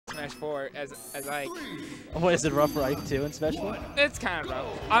Smash 4 as Ike. What, is it rough for Ike too in Smash 4? It's kind of rough.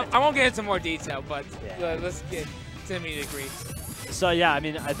 I won't get into more detail, but Yeah. let's get to the degree. So yeah, I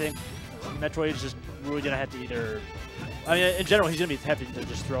mean, I think Metroid is just really gonna have to either. I mean, in general, he's gonna be having to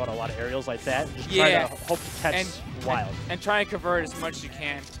just throw out a lot of aerials like that, and just try to hope to catch Wyld. And try and convert as much as you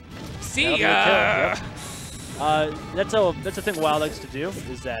can. See Yep. That's a thing Wyld likes to do,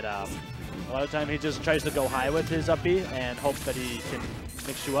 is that a lot of the time he just tries to go high with his up B and hope that he can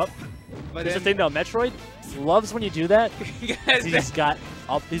mix you up. But here's the thing though, Metroid loves when you do that. He's got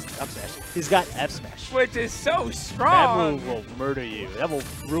up smash. He's got F smash, which is so strong. That move will murder you. That will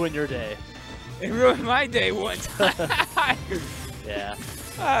ruin your day. It ruined my day one time. Yeah.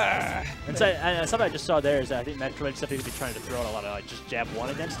 And so, something I just saw there is that I think Metroid's definitely going to be trying to throw out a lot of like just jab 1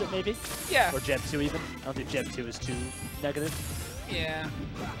 against it, maybe. Yeah. Or jab 2 even. I don't think jab 2 is too negative. Yeah.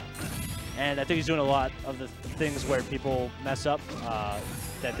 And I think he's doing a lot of the things where people mess up,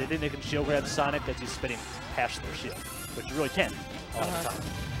 that they think they can shield grab Sonic, that he's spinning past their shield, which you really can all the time.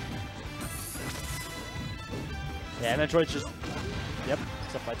 Yeah, Metroid's just,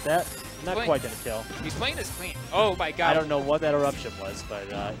 stuff like that. Not quite going to kill. He's playing this clean. Oh my god. I don't know what that eruption was, but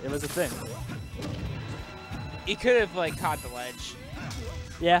it was a thing. He could have, like, caught the ledge.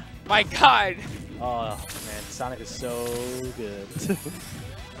 Yeah. My god. Oh, man. Sonic is so good.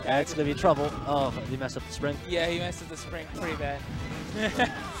 That's going to be trouble. Oh, he messed up the spring. Yeah, he messed up the spring pretty bad.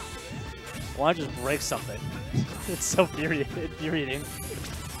 Why don't I just break something? It's so infuriating.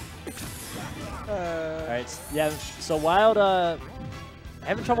 Alright, yeah, so Wyld,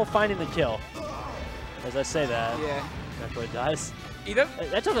 having trouble finding the kill. As I say that, Metroid dies.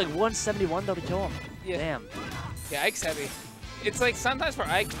 That took like 171 though to kill him. Yeah. Damn. Yeah, Ike's heavy. It's like sometimes for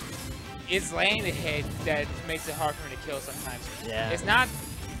Ike, it's laying the hit that makes it hard for him to kill sometimes. Yeah. It's not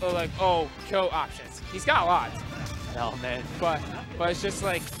like, oh, kill options. He's got a lot. Oh, man. But it's just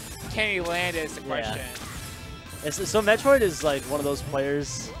like, can he land is the question. So Metroid is like one of those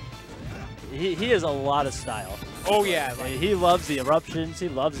players, he has a lot of style. Oh, yeah. Like, he loves the eruptions, he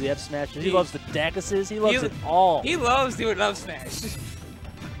loves the F smashes, he loves the Dacuses, he loves it all. He loves doing up smash.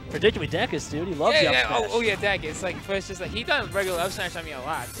 Particularly Dacus, dude. He loves the up smash. Oh, yeah, Dacus. Like, but it's just like, he does regular up smash on me a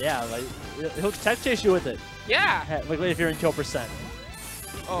lot. Yeah, like, he'll tech chase you with it. Yeah. Like if you're in kill percent.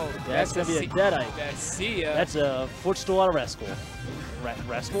 Oh, yeah, that's going to be a dead eye. See ya. That's a footstool out of Rascal.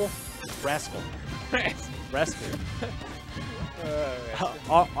 Rascal? Rascal. Rascal.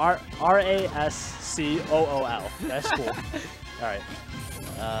 R-A-S-C-O-O-L. That's cool. All right.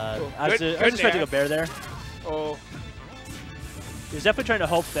 I was just expecting a bear there. Oh. He was definitely trying to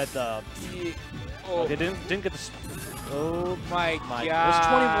hope that the... Oh. Okay, didn't get the... Oh my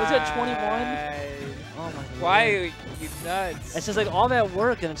god. Was it 21? Oh my god. Why are you nuts? It's just like all that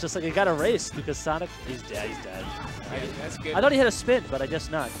work, and it's just like it got erased because Sonic... He's dead. He's dead. Yeah, that's good. I thought he had a spin, but I guess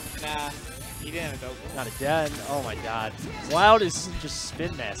not. Nah. He didn't have a double. Not again. Oh my god. Wyld is just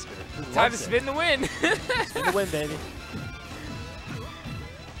spin master. Time to spin the win. Spin the win, baby.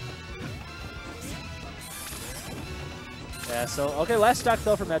 Yeah, so, okay, last stock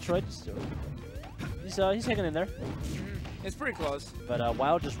though for Metroid. He's hanging in there. It's pretty close. But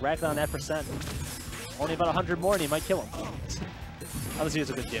Wyld just racked on that percent. Only about 100 more and he might kill him. Obviously, it's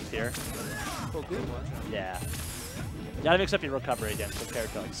a good game here. Oh, good one. Yeah. You gotta mix up your recovery against a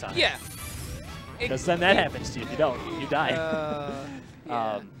character like Sonic. Yeah. Because then that happens to you. If you don't, you die.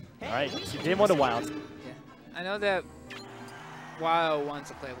 Yeah. Alright, game 1 to Wyld. Yeah. I know that Wyld wants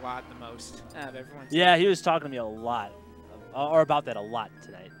to play WIT the most out of everyone. Yeah, he was talking to me a lot. Or about that a lot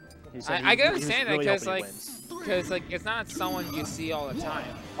tonight. I can understand that because like it's not someone you see all the time.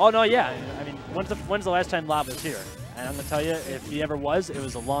 Oh no, yeah. I mean, when's the last time Lava was here? And I'm gonna tell you, if he ever was, it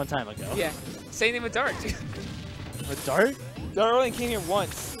was a long time ago. Yeah. Same thing with Dart. With Dart? Dart only came here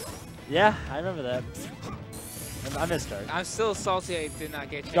once. Yeah, I remember that. I miss Dart. I'm still salty I did not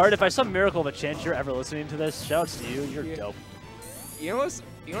get Dart, if by some miracle of a chance you're ever listening to this, shouts to you. You're dope. You know what's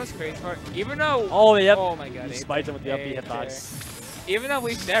crazy part? Even though oh my god, you spiked him with the up B hitbox. Even though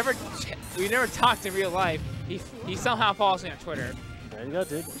we've never talked in real life, he somehow follows me on Twitter. There you go,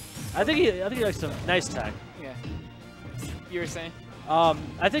 dude. I think he likes some nice tech. Yeah. You were saying?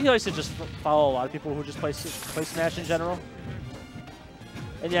 I think he likes to just follow a lot of people who just play Smash in general.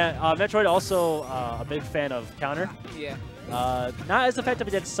 And yeah, Metroid also a big fan of counter. Yeah. Not as effective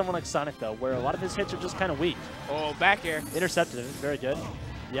against someone like Sonic though, where a lot of his hits are just kind of weak. Oh, back air. Intercepted him, very good.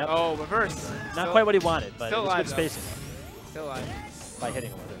 Yep. Oh, reverse. Not quite what he wanted, but it was alive, good spacing. Still alive. By hitting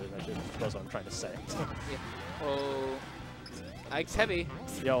him with it, that's what I'm trying to say. Yeah. Oh, Ike's heavy.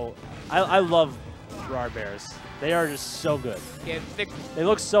 Yo, I love Rar Bears. They are just so good. Yeah, they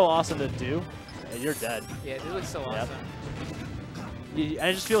look so awesome to do. You're dead. Yeah, they look so awesome.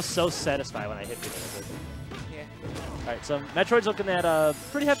 I just feel so satisfied when I hit people with it. Yeah. All right, so Metroid's looking at a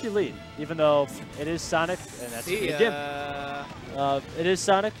pretty hefty lead, even though it is Sonic, and that's a good game. It is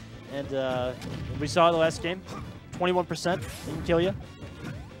Sonic, and we saw it the last game. 21% can kill you.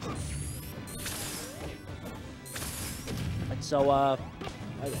 And so,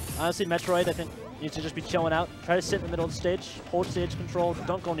 honestly, Metroid, I think, needs to just be chilling out. Try to sit in the middle of the stage, hold stage control,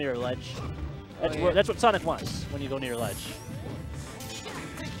 don't go near a ledge. That's what Sonic wants when you go near a ledge.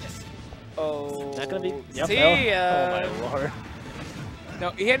 Oh. Not gonna be. Yep. See, oh my lord. No,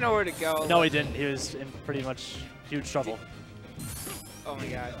 he had nowhere to go. No, he didn't. He was in pretty much huge trouble. Oh my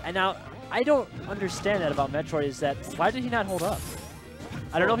god. And now, I don't understand that about Metroid. Is that why did he not hold up?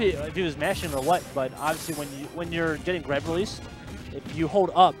 I don't know if he was mashing or what, but obviously when you're getting grab release, if you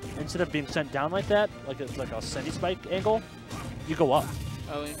hold up instead of being sent down like that, like a semi-spike angle, you go up.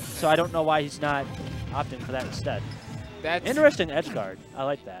 Oh. So I don't know why he's not opting for that instead. That's interesting edge guard. I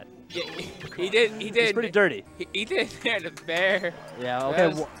like that. Yeah, he did. It's pretty dirty. He did the bear. Yeah.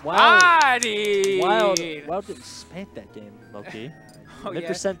 Okay. Wild didn't spank that game, Loki. Oh,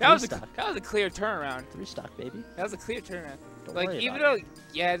 yeah. That was a clear turnaround. 3-stock, baby. That was a clear turnaround. Don't like, worry even about though,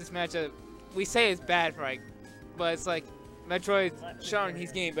 yeah, this matchup, we say it's bad for like, but it's like Metroid's showing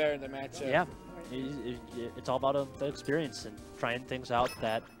he's getting better in the matchup. Yeah, it's all about the experience and trying things out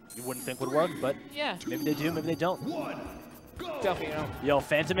that you wouldn't think would work, but yeah, maybe they do, maybe they don't. Definitely, you know. Yo,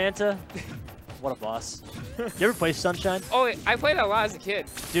 Phantom Manta, what a boss. You ever play Sunshine? Oh, I played it a lot as a kid.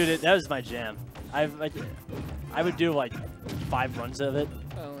 Dude, that was my jam. I would do like 5 runs of it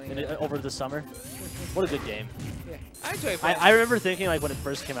over the summer. What a good game. Yeah, I enjoy playing. I remember thinking like when it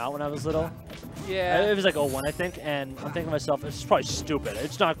first came out when I was little. Yeah. It was like 01, I think, and I'm thinking to myself, this is probably stupid.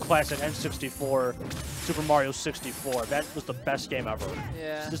 It's not classic N64, Super Mario 64. That was the best game ever.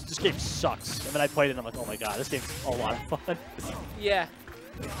 Yeah. This game sucks. And then I played it and I'm like, oh my god, this game's a lot of fun. Yeah.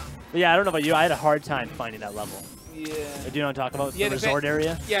 But yeah, I don't know about you. I had a hard time finding that level. Yeah. Do you know what I'm talking about? Yeah, the resort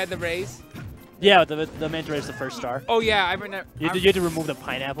area? Yeah, the raise. Yeah, the manta raise the first star. Oh yeah, I remember. You had to remove the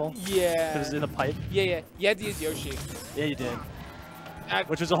pineapple? Yeah. It was in the pipe? Yeah. You had to use Yoshi. Yeah, you did.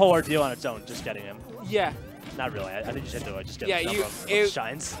 Which was a whole ordeal on its own, just getting him. Yeah. Not really. I think you just have to just get a number of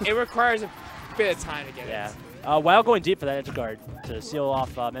shines. It requires a bit of time to get it. Yeah. While going deep for that edge guard to seal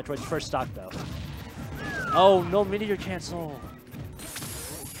off Metroid's first stock, though. Oh, no meteor cancel.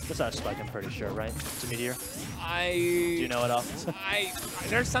 That's not a spike, I'm pretty sure, right? It's a meteor. Do you know it all?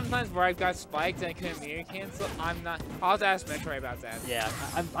 There's sometimes where I've got spiked and I couldn't meteor cancel. I'm not. I'll have to ask Metroid about that. Yeah,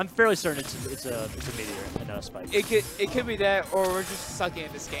 I'm fairly certain it's a meteor and not a spike. It could be that, or we're just sucking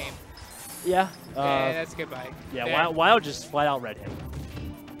in this game. Yeah. Yeah, that's goodbye. Yeah, Wyld just flat out read him.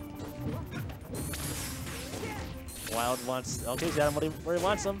 Wyld wants. Okay, he's got him where he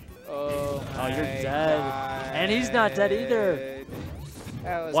wants him. Oh you're dead. God. And he's not dead either.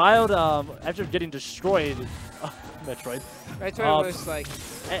 Wyld, after getting destroyed, Metroid was like.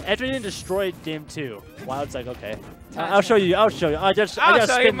 After getting destroyed game 2, Wyld's like, okay, I'll show you. I gotta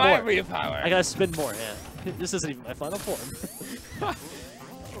spin more. I gotta spin more. Yeah, this isn't even my final form.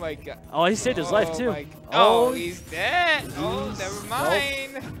 Oh my god. Oh, he saved his life too. Oh, he's dead. Oh, never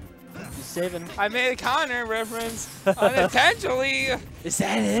mind. Nope. He's saving. I made a counter reference unintentionally. Is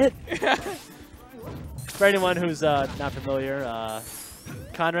that it? For anyone who's not familiar,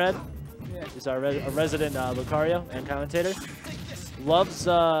 Conrad is our resident Lucario and commentator. Loves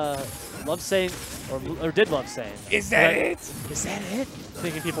saying, or did love saying. Is that it? Is that it?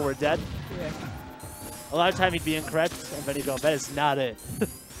 Thinking people were dead. Yeah. A lot of time he'd be incorrect, and then he'd go, "That is not it."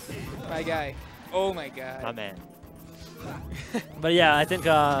 My guy. Oh my god. My man. But yeah, I think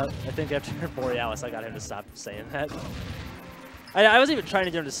after Borealis, I got him to stop saying that. I wasn't even trying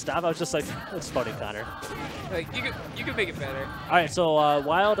to get him to stop. I was just like, it's funny, Connor. Like you could make it better. All right, so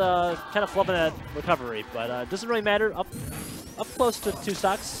Wyld kind of flubbing that recovery, but it doesn't really matter. Up close to 2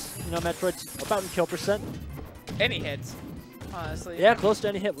 stocks. You know, Metroid's about in kill percent. Any hits, honestly. Yeah, close to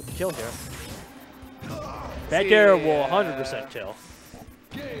any hit with the kill here. Back air will 100% kill.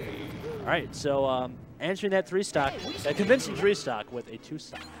 All right, so answering that 3-stock, that convincing 3-stock with a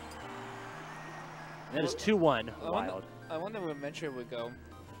 2-stock. That is 2-1 Wyld. I wonder where Metroid would go.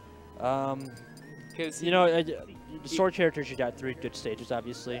 You know, the sword characters, you got 3 good stages,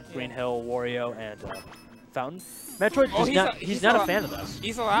 obviously. Yeah. Green Hill, Wario, and Fountain. Metroid, he's not a fan of those.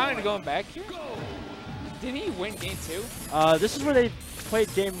 He's allowing to go back here? Didn't he win game 2? This is where they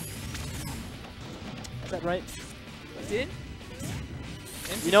played game... Is that right? Did?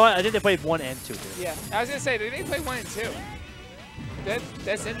 You know what? I think they played 1 and 2 here. Yeah, I was going to say, they play 1 and 2.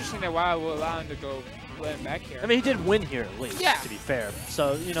 That's interesting that WoW will allow him to go let him back here. I mean, he did win here at least, yeah. To be fair.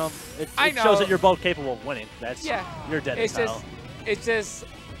 So, you know, it shows that you're both capable of winning. That's you're dead as hell. It's just,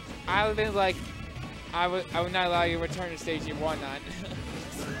 I would have been like, I would not allow you to return to stage you won on.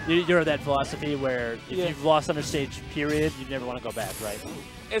 You're of that philosophy where if you've lost on a stage, period, you never want to go back, right?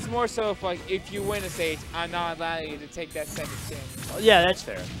 It's more so if, like, if you win a stage, I'm not allowing you to take that second chance. Oh, yeah, that's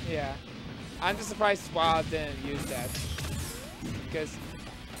fair. Yeah. I'm just surprised Wyld didn't use that. Because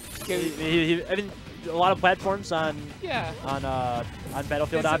I mean, a lot of platforms on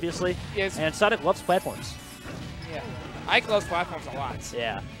Battlefield, obviously. Yes. And Sonic loves platforms. Yeah. Ike loves platforms a lot.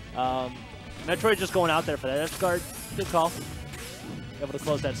 Yeah. Metroid just going out there for that edge guard. Good call. Able to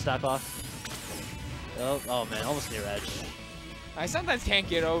close that stock off. Oh man, almost near edge. I sometimes can't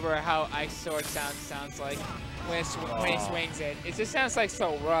get over how Ike's sword sounds like when he swings it. It just sounds like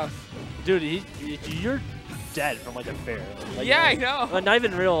so rough. Dude, you're dead from like a fair. Like, yeah, I know. Not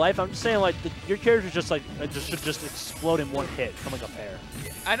even in real life. I'm just saying like your character just like should just explode in one hit from like a fair.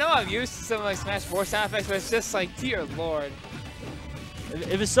 I know I'm used to some like Smash 4 sound effects, but it's just like, dear lord.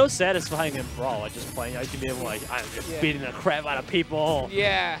 It was so satisfying in Brawl. Like just playing, I can be able to like I'm just beating the crap out of people.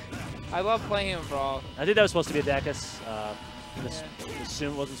 Yeah, I love playing in Brawl. I think that was supposed to be a Dacus. This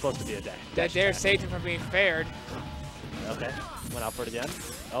soon wasn't supposed to be a Dacus. That dare saved him from being faired. Okay, went out for it again.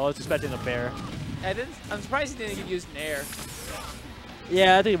 Oh, I was expecting a bear. I'm surprised he didn't get used in air.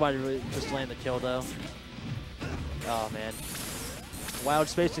 Yeah, I think he might have really just land the kill though. Oh man, Wyld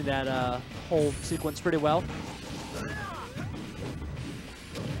spacing that whole sequence pretty well.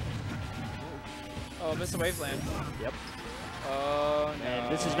 Oh, Mr. Waveland. Yep. Oh, no.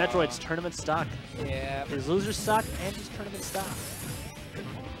 And this is Metroid's tournament stock. Yeah. His loser stock and his tournament stock.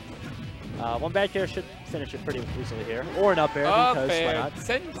 One back air should finish it pretty easily here. Or an up air, because why not?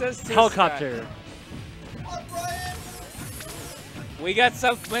 Send us to Helicopter. We got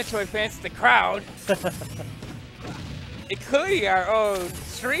some Metroid fans in the crowd. Including our own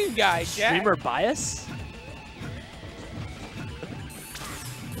stream guy, Jack. Streamer bias?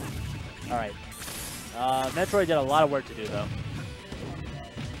 Alright. Metroid did a lot of work to do, though.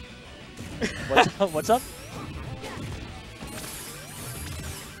 What's up?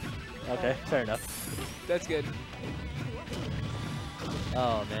 Okay, fair enough. That's good.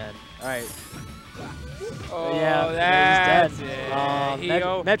 Oh, man. Alright. Oh, yeah, that's he's dead.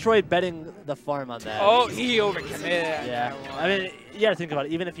 Metroid betting the farm on that. Oh, he overcommitted. Yeah. I mean, you gotta think about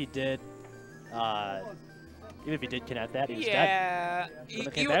it. Even if he did connect that, he was dead. He would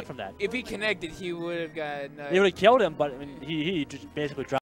have came back from that. If he connected, he would have gotten... He would have killed him, but I mean, he just basically dropped.